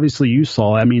 Jeff. Obviously, you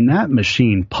saw, that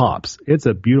machine pops. It's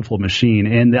a beautiful machine.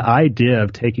 And the idea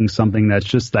of taking something that's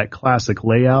just that classic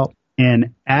layout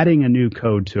and adding a new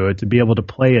code to it to be able to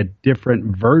play a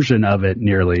different version of it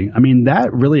nearly,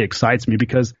 that really excites me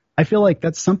because I feel like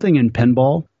that's something in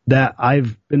pinball that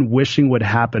I've been wishing would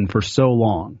happen for so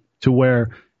long, to where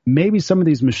maybe some of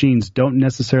these machines don't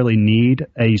necessarily need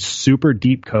a super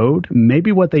deep code.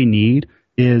 Maybe what they need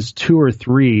is 2 or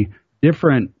 3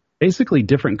 different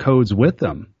codes with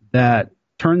them that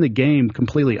turn the game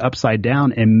completely upside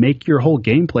down and make your whole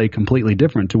gameplay completely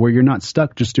different, to where you're not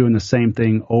stuck just doing the same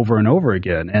thing over and over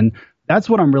again. And that's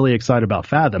what I'm really excited about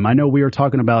Fathom. I know we were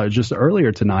talking about it just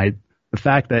earlier tonight, the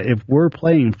fact that if we're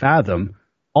playing Fathom,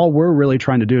 all we're really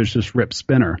trying to do is just rip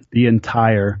Spinner the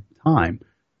entire time.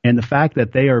 And the fact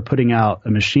that they are putting out a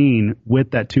machine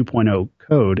with that 2.0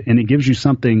 code, and it gives you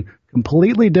something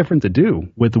completely different to do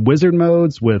with wizard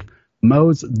modes, with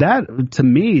modes, that to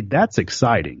me, that's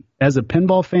exciting. As a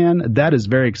pinball fan, that is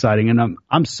very exciting. And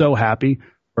I'm so happy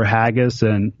for Haggis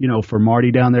and, for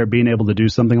Marty down there being able to do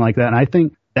something like that. And I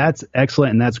think that's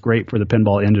excellent, and that's great for the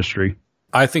pinball industry.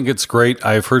 I think it's great.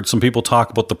 I've heard some people talk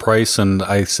about the price, and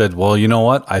I said, well, you know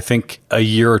what? I think a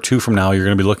year or two from now, you're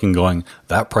going to be looking going,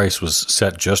 that price was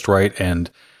set just right. And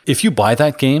if you buy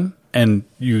that game and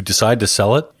you decide to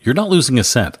sell it, you're not losing a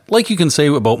cent. Like you can say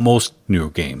about most new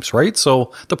games, right?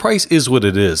 So the price is what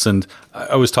it is. And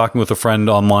I was talking with a friend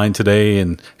online today,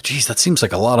 and geez, that seems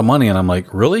like a lot of money. And I'm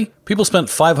like, really? People spent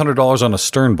 $500 on a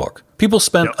Stern book. People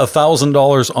spent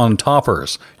 $1,000 on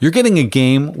toppers. You're getting a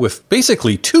game with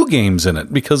basically 2 games in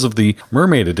it because of the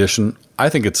Mermaid Edition. I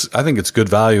think it's good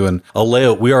value, and a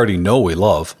layout we already know we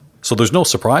love. So there's no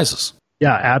surprises.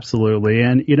 Yeah, absolutely.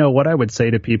 And what I would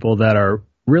say to people that are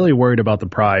really worried about the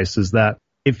price is that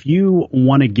if you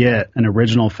want to get an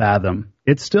original Fathom,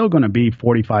 it's still going to be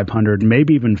 $4,500,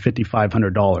 maybe even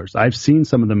 $5,500. I've seen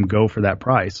some of them go for that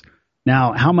price.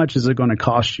 Now, how much is it going to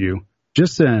cost you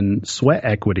just in sweat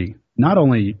equity? Not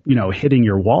only, hitting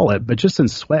your wallet, but just in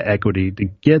sweat equity to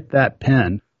get that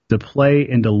pen to play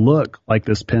and to look like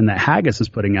this pen that Haggis is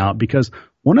putting out. Because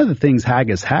one of the things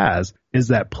Haggis has is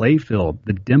that playfield,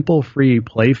 the dimple-free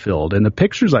playfield. And the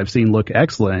pictures I've seen look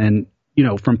excellent. And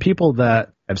from people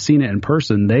that have seen it in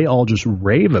person, they all just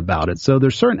rave about it. So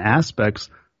there's certain aspects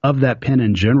of that pen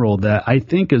in general that I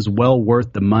think is well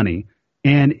worth the money.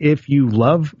 And if you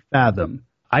love Fathom,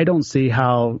 I don't see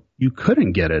how you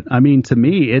couldn't get it. I mean, to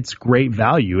me, it's great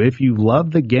value. If you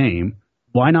love the game,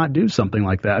 why not do something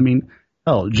like that? I mean,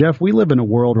 hell, Jeff, we live in a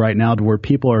world right now where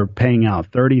people are paying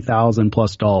out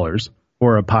 $30,000+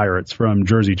 for a Pirates from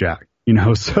Jersey Jack.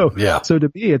 So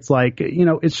to me, it's like,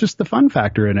 it's just the fun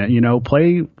factor in it.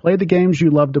 Play the games you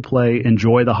love to play,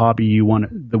 enjoy the hobby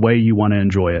the way you want to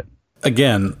enjoy it.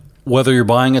 Again, whether you're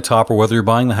buying a top or whether you're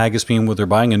buying the Haggis beam, whether you're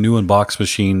buying a new in-box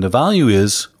machine, the value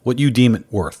is what you deem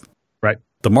it worth. Right.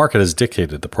 The market has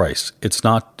dictated the price. It's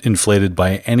not inflated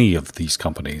by any of these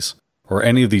companies or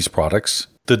any of these products.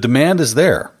 The demand is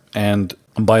there. And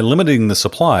by limiting the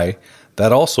supply,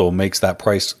 that also makes that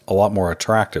price a lot more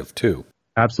attractive too.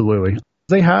 Absolutely.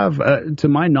 They have, to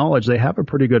my knowledge, they have a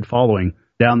pretty good following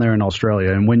down there in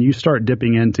Australia. And when you start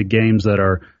dipping into games that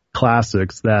are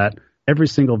classics that every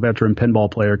single veteran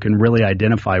pinball player can really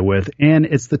identify with, and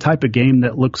it's the type of game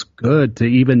that looks good to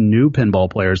even new pinball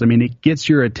players. I mean, it gets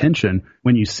your attention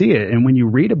when you see it. And when you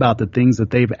read about the things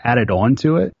that they've added on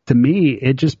to it, to me,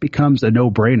 it just becomes a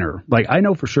no-brainer. Like, I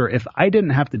know for sure if I didn't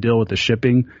have to deal with the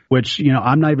shipping, which,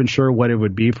 I'm not even sure what it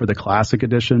would be for the classic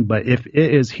edition, but if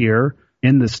it is here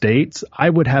in the States, I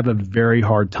would have a very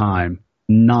hard time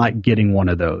not getting one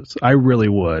of those. I really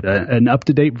would. An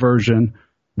up-to-date version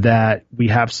that we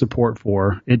have support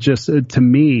for. It just, to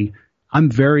me,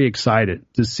 I'm very excited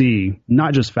to see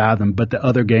not just Fathom, but the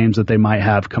other games that they might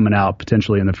have coming out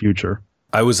potentially in the future.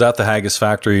 I was at the Haggis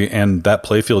factory, and that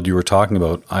playfield you were talking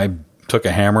about, I took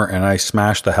a hammer and I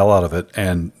smashed the hell out of it,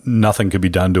 and nothing could be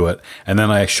done to it. And then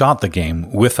I shot the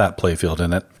game with that playfield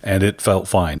in it, and it felt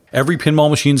fine. Every pinball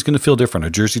machine is going to feel different. A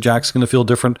Jersey Jack's going to feel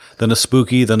different than a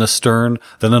Spooky, than a Stern,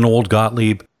 than an old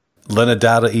Gottlieb, than a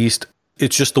Data East.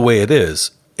 It's just the way it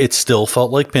is. It still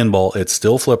felt like pinball. It's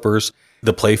still flippers.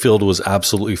 The playfield was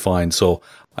absolutely fine. So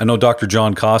I know Dr.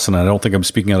 John Cosson, I don't think I'm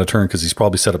speaking out of turn because he's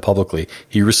probably said it publicly,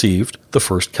 he received the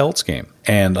first Celts game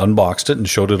and unboxed it and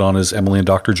showed it on his Emily and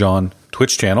Dr. John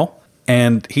Twitch channel.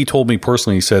 And he told me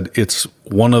personally, he said it's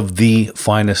one of the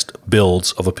finest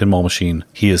builds of a pinball machine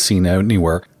he has seen out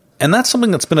anywhere. And that's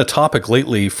something that's been a topic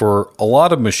lately for a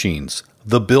lot of machines,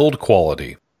 the build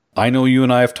quality. I know you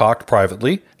and I have talked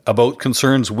privately about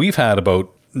concerns we've had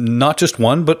about not just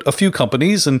one, but a few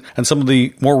companies and some of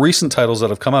the more recent titles that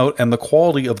have come out and the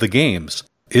quality of the games.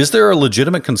 Is there a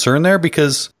legitimate concern there?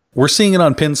 Because we're seeing it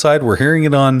on Pinside, we're hearing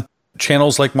it on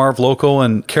channels like Marv Loco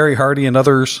and Kerry Hardy and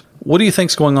others. What do you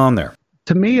think's going on there?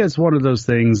 To me, it's one of those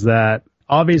things that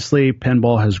obviously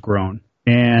pinball has grown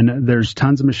and there's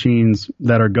tons of machines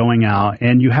that are going out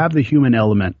and you have the human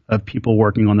element of people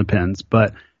working on the pins.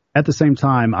 But at the same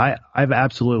time,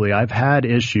 I've had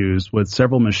issues with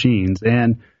several machines,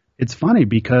 and it's funny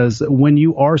because when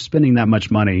you are spending that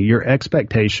much money, your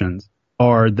expectations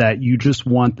are that you just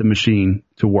want the machine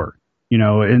to work.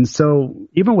 And so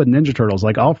even with Ninja Turtles,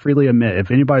 like I'll freely admit,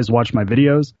 if anybody's watched my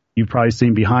videos, you've probably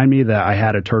seen behind me that I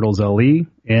had a Turtles LE,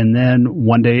 and then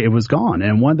one day it was gone.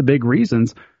 And one of the big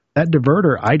reasons, that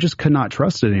diverter, I just could not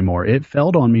trust it anymore. It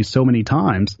failed on me so many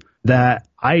times that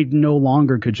I no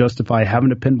longer could justify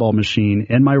having a pinball machine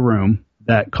in my room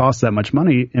that cost that much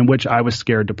money, in which I was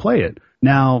scared to play it.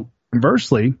 Now,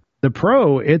 conversely, the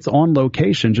Pro, it's on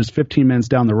location just 15 minutes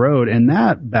down the road, and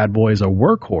that bad boy is a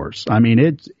workhorse. I mean,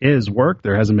 it is work.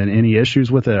 There hasn't been any issues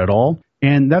with it at all.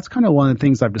 And that's kind of one of the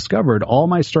things I've discovered. All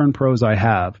my Stern Pros I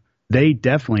have, they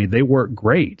work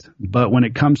great. But when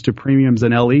it comes to premiums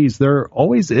and LEs, there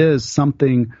always is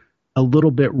something a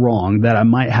little bit wrong that I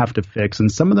might have to fix.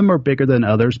 And some of them are bigger than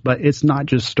others, but it's not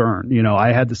just Stern.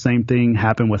 I had the same thing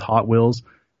happen with Hot Wheels,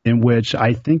 in which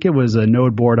I think it was a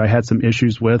node board I had some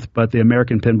issues with, but the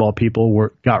American Pinball people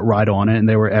got right on it, and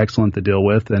they were excellent to deal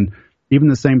with. And even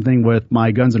the same thing with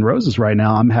my Guns N' Roses right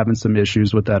now, I'm having some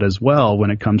issues with that as well when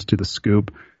it comes to the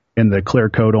scoop and the clear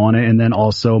coat on it. And then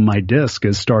also my disc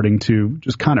is starting to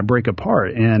just kind of break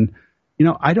apart. And,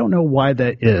 I don't know why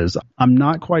that is. I'm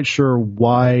not quite sure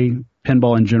why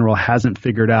pinball in general hasn't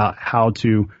figured out how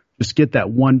to just get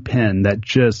that one pin that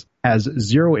just has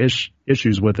zero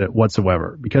issues with it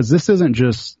whatsoever. Because this isn't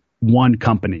just one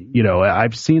company.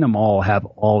 I've seen them all have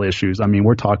all issues. I mean,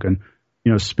 we're talking,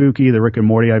 Spooky, the Rick and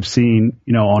Morty I've seen,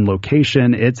 on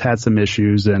location, it's had some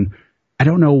issues, and I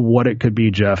don't know what it could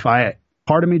be, Jeff.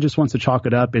 Part of me just wants to chalk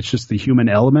it up. It's just the human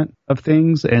element of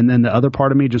things. And then the other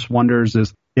part of me just wonders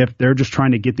is if they're just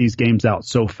trying to get these games out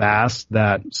so fast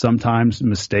that sometimes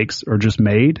mistakes are just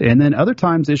made. And then other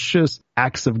times it's just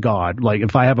acts of God. Like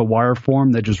if I have a wire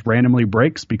form that just randomly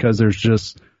breaks because there's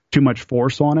just too much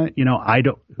force on it,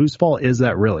 whose fault is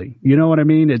that really? You know what I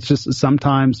mean? It's just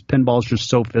sometimes pinball is just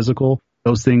so physical.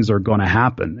 Those things are going to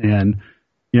happen. And,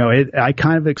 I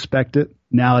kind of expect it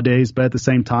nowadays, but at the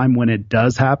same time, when it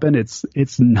does happen,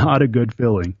 it's not a good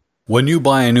feeling. When you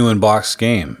buy a new in-box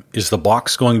game, is the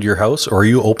box going to your house, or are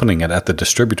you opening it at the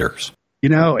distributors?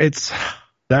 It's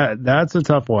that's a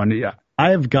tough one. Yeah. I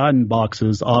have gotten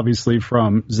boxes, obviously,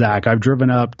 from Zach. I've driven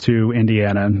up to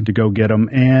Indiana to go get them,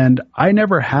 and I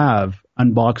never have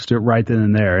unboxed it right then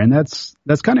and there. And that's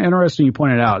kind of interesting you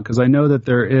pointed out, because I know that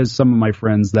there is some of my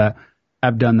friends that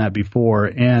have done that before.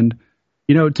 And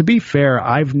to be fair,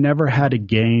 I've never had a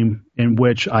game in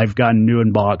which I've gotten new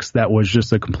in box that was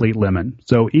just a complete lemon.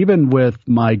 So even with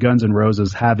my Guns N'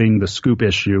 Roses having the scoop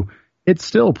issue, it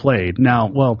still played.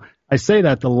 Now, I say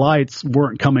that the lights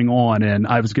weren't coming on, and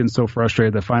I was getting so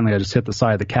frustrated that finally I just hit the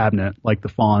side of the cabinet like the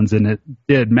Fonz, and it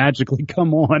did magically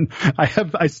come on.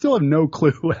 I still have no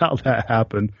clue how that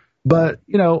happened. But,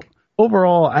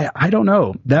 overall, I don't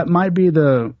know. That might be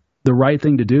the right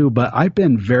thing to do, but I've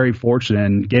been very fortunate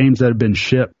in games that have been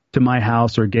shipped to my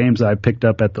house or games that I picked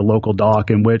up at the local dock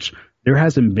in which there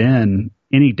hasn't been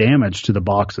any damage to the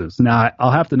boxes. Now,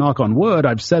 I'll have to knock on wood.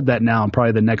 I've said that now, and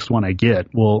probably the next one I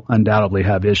get will undoubtedly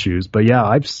have issues. But yeah,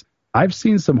 I've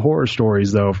seen some horror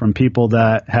stories, though, from people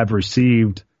that have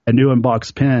received a new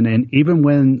in-box pin, and even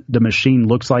when the machine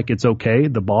looks like it's okay,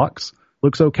 the box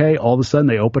looks okay, all of a sudden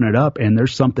they open it up and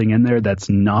there's something in there that's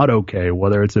not okay,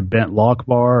 whether it's a bent lock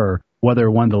bar or whether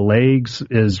one of the legs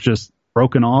is just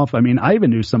broken off. I mean, I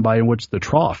even knew somebody in which the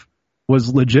trough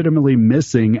was legitimately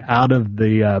missing out of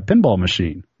the pinball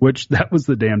machine, which that was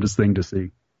the damnedest thing to see.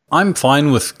 I'm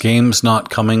fine with games not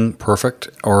coming perfect,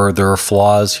 or there are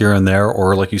flaws here and there,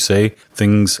 or like you say,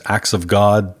 acts of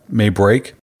God may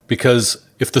break, because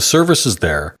if the service is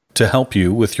there to help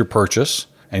you with your purchase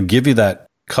and give you that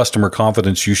customer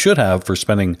confidence you should have for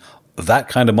spending that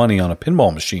kind of money on a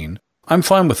pinball machine, I'm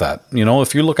fine with that.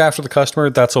 If you look after the customer,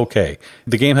 that's okay.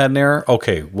 The game had an error,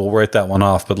 okay, we'll write that one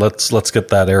off, but let's get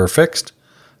that error fixed.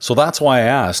 So that's why I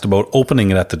asked about opening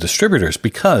it at the distributors,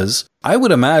 because I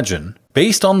would imagine,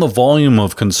 based on the volume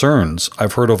of concerns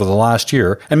I've heard over the last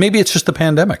year, and maybe it's just the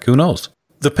pandemic, who knows,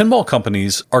 the pinball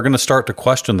companies are going to start to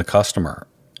question the customer,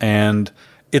 and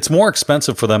it's more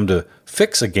expensive for them to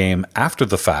fix a game after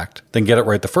the fact than get it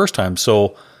right the first time.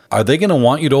 So are they going to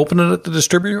want you to open it at the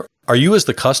distributor? Are you as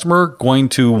the customer going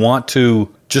to want to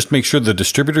just make sure the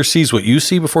distributor sees what you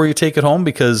see before you take it home?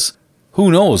 Because who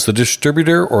knows, the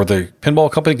distributor or the pinball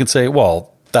company can say,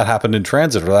 well, that happened in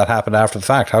transit or that happened after the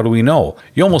fact. How do we know?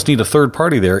 You almost need a third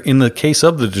party there, in the case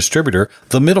of the distributor,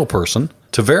 the middle person,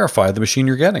 to verify the machine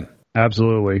you're getting.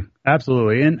 Absolutely.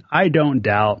 Absolutely. And I don't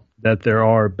doubt that there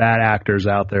are bad actors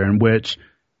out there in which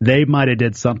they might have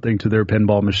did something to their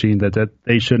pinball machine that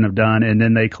they shouldn't have done. And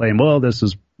then they claim, well, this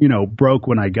is, broke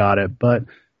when I got it. But,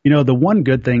 the one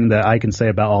good thing that I can say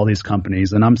about all these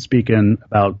companies, and I'm speaking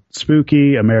about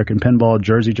Spooky, American Pinball,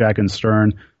 Jersey Jack, and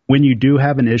Stern, when you do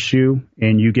have an issue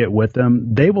and you get with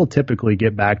them, they will typically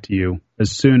get back to you as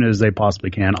soon as they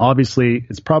possibly can. Obviously,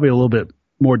 it's probably a little bit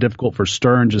more difficult for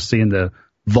Stern just seeing the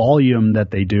volume that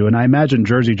they do. And I imagine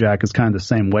Jersey Jack is kind of the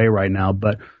same way right now.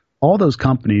 But all those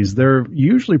companies, they're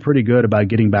usually pretty good about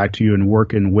getting back to you and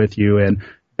working with you. And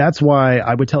that's why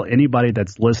I would tell anybody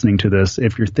that's listening to this,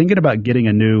 if you're thinking about getting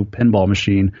a new pinball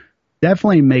machine,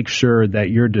 definitely make sure that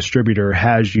your distributor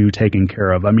has you taken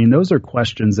care of. I mean, those are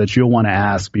questions that you'll want to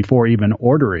ask before even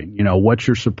ordering. You know, what's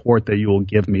your support that you will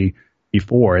give me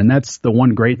before? And that's the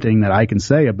one great thing that I can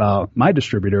say about my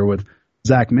distributor with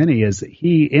Zach Mini is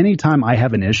anytime I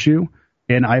have an issue,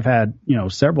 and I've had,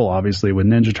 several obviously with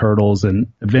Ninja Turtles and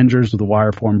Avengers with the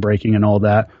wire form breaking and all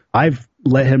that, I've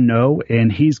let him know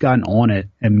and he's gotten on it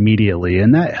immediately.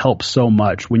 And that helps so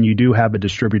much when you do have a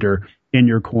distributor in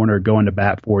your corner going to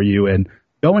bat for you and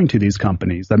going to these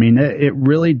companies. I mean, it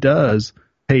really does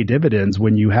pay dividends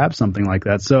when you have something like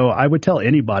that. So I would tell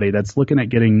anybody that's looking at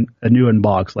getting a new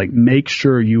inbox, like make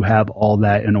sure you have all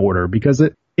that in order, because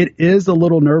it is a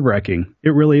little nerve-wracking. It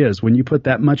really is. When you put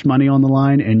that much money on the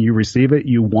line and you receive it,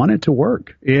 you want it to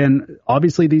work. And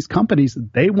obviously these companies,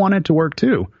 they want it to work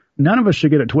too. None of us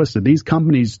should get it twisted. These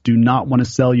companies do not want to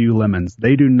sell you lemons.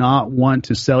 They do not want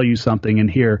to sell you something and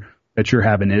hear that you're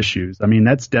having issues. I mean,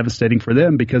 that's devastating for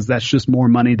them because that's just more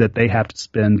money that they have to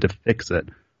spend to fix it.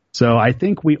 So I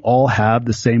think we all have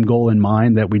the same goal in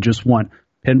mind, that we just want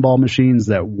pinball machines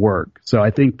that work. So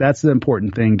I think that's the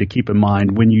important thing to keep in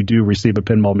mind when you do receive a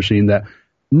pinball machine that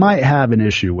might have an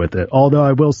issue with it. Although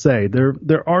I will say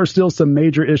there are still some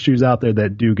major issues out there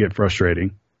that do get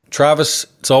frustrating. Travis,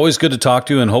 it's always good to talk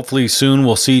to you, and hopefully soon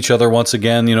we'll see each other once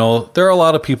again. You know, there are a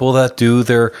lot of people that do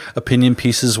their opinion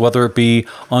pieces, whether it be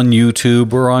on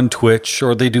YouTube or on Twitch,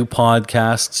 or they do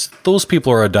podcasts. Those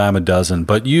people are a dime a dozen.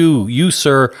 But you,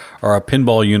 sir, are a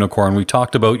pinball unicorn. We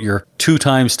talked about your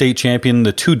 2-time state champion in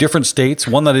the 2 different states,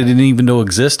 one that I didn't even know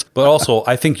exist. But also,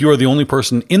 I think you are the only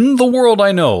person in the world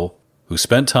I know who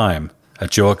spent time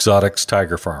at Joe Exotic's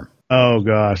Tiger Farm. Oh,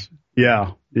 gosh.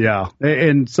 Yeah. Yeah,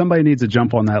 and somebody needs to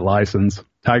jump on that license,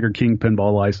 Tiger King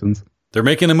pinball license. They're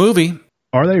making a movie.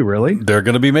 Are they really? They're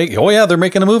going to be making. Oh yeah, they're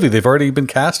making a movie. They've already been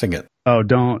casting it. Oh,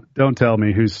 don't tell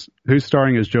me who's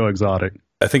starring as Joe Exotic.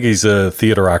 I think he's a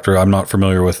theater actor. I'm not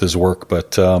familiar with his work,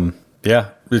 but yeah,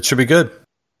 it should be good.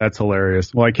 That's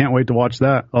hilarious. Well, I can't wait to watch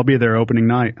that. I'll be there opening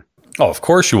night. Oh, of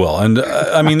course you will. And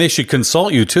I mean, they should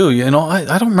consult you too. You know,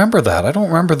 I don't remember that. I don't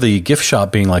remember the gift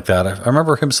shop being like that. I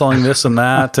remember him selling this and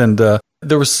that, and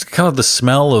there was kind of the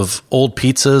smell of old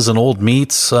pizzas and old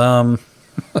meats. Oh,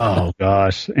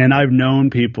 gosh. And I've known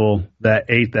people that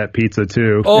ate that pizza,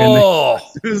 too. Oh! And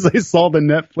as soon as they saw the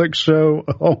Netflix show,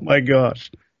 oh, my gosh.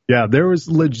 Yeah, there was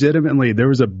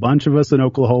a bunch of us in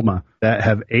Oklahoma that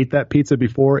have ate that pizza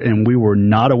before, and we were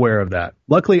not aware of that.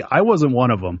 Luckily, I wasn't one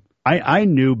of them. I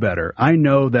knew better. I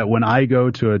know that when I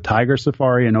go to a tiger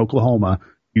safari in Oklahoma,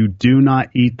 you do not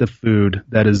eat the food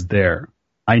that is there.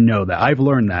 I know that. I've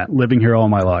learned that living here all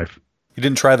my life. You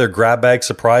didn't try their grab bag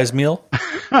surprise meal?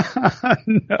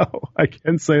 No, I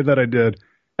can't say that I did.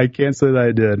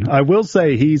 I will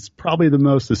say he's probably the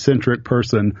most eccentric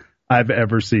person I've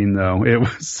ever seen, though. It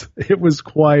was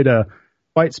quite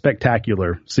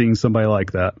spectacular seeing somebody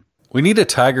like that. We need a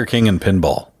Tiger King in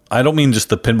pinball. I don't mean just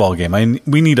the pinball game.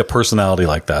 We need a personality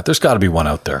like that. There's got to be one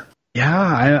out there.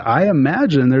 Yeah, I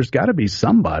imagine there's got to be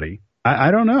somebody.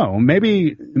 I don't know.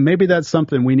 Maybe that's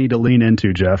something we need to lean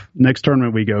into, Jeff. Next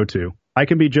tournament we go to. I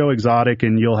can be Joe Exotic,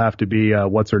 and you'll have to be,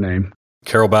 what's her name?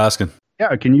 Carol Baskin.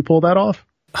 Yeah, can you pull that off?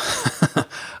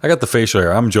 I got the facial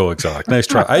hair. I'm Joe Exotic. Nice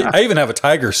try. I even have a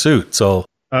tiger suit, so.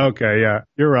 Okay, yeah,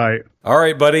 you're right. All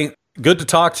right, buddy. Good to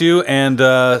talk to you, and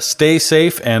stay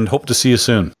safe, and hope to see you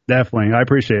soon. Definitely. I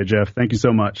appreciate it, Jeff. Thank you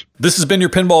so much. This has been your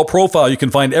Pinball Profile. You can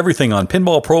find everything on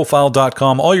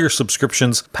pinballprofile.com, all your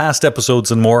subscriptions, past episodes,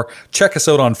 and more. Check us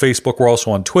out on Facebook. We're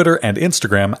also on Twitter and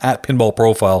Instagram at Pinball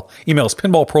Profile. Emails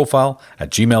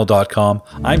pinballprofile@gmail.com.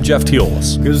 I'm Jeff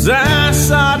Teolis. 'Cause I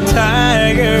saw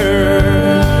Tiger,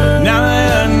 now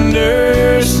I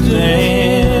understand.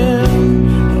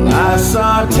 I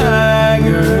saw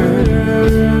Tiger.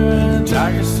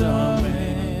 Tiger saw me.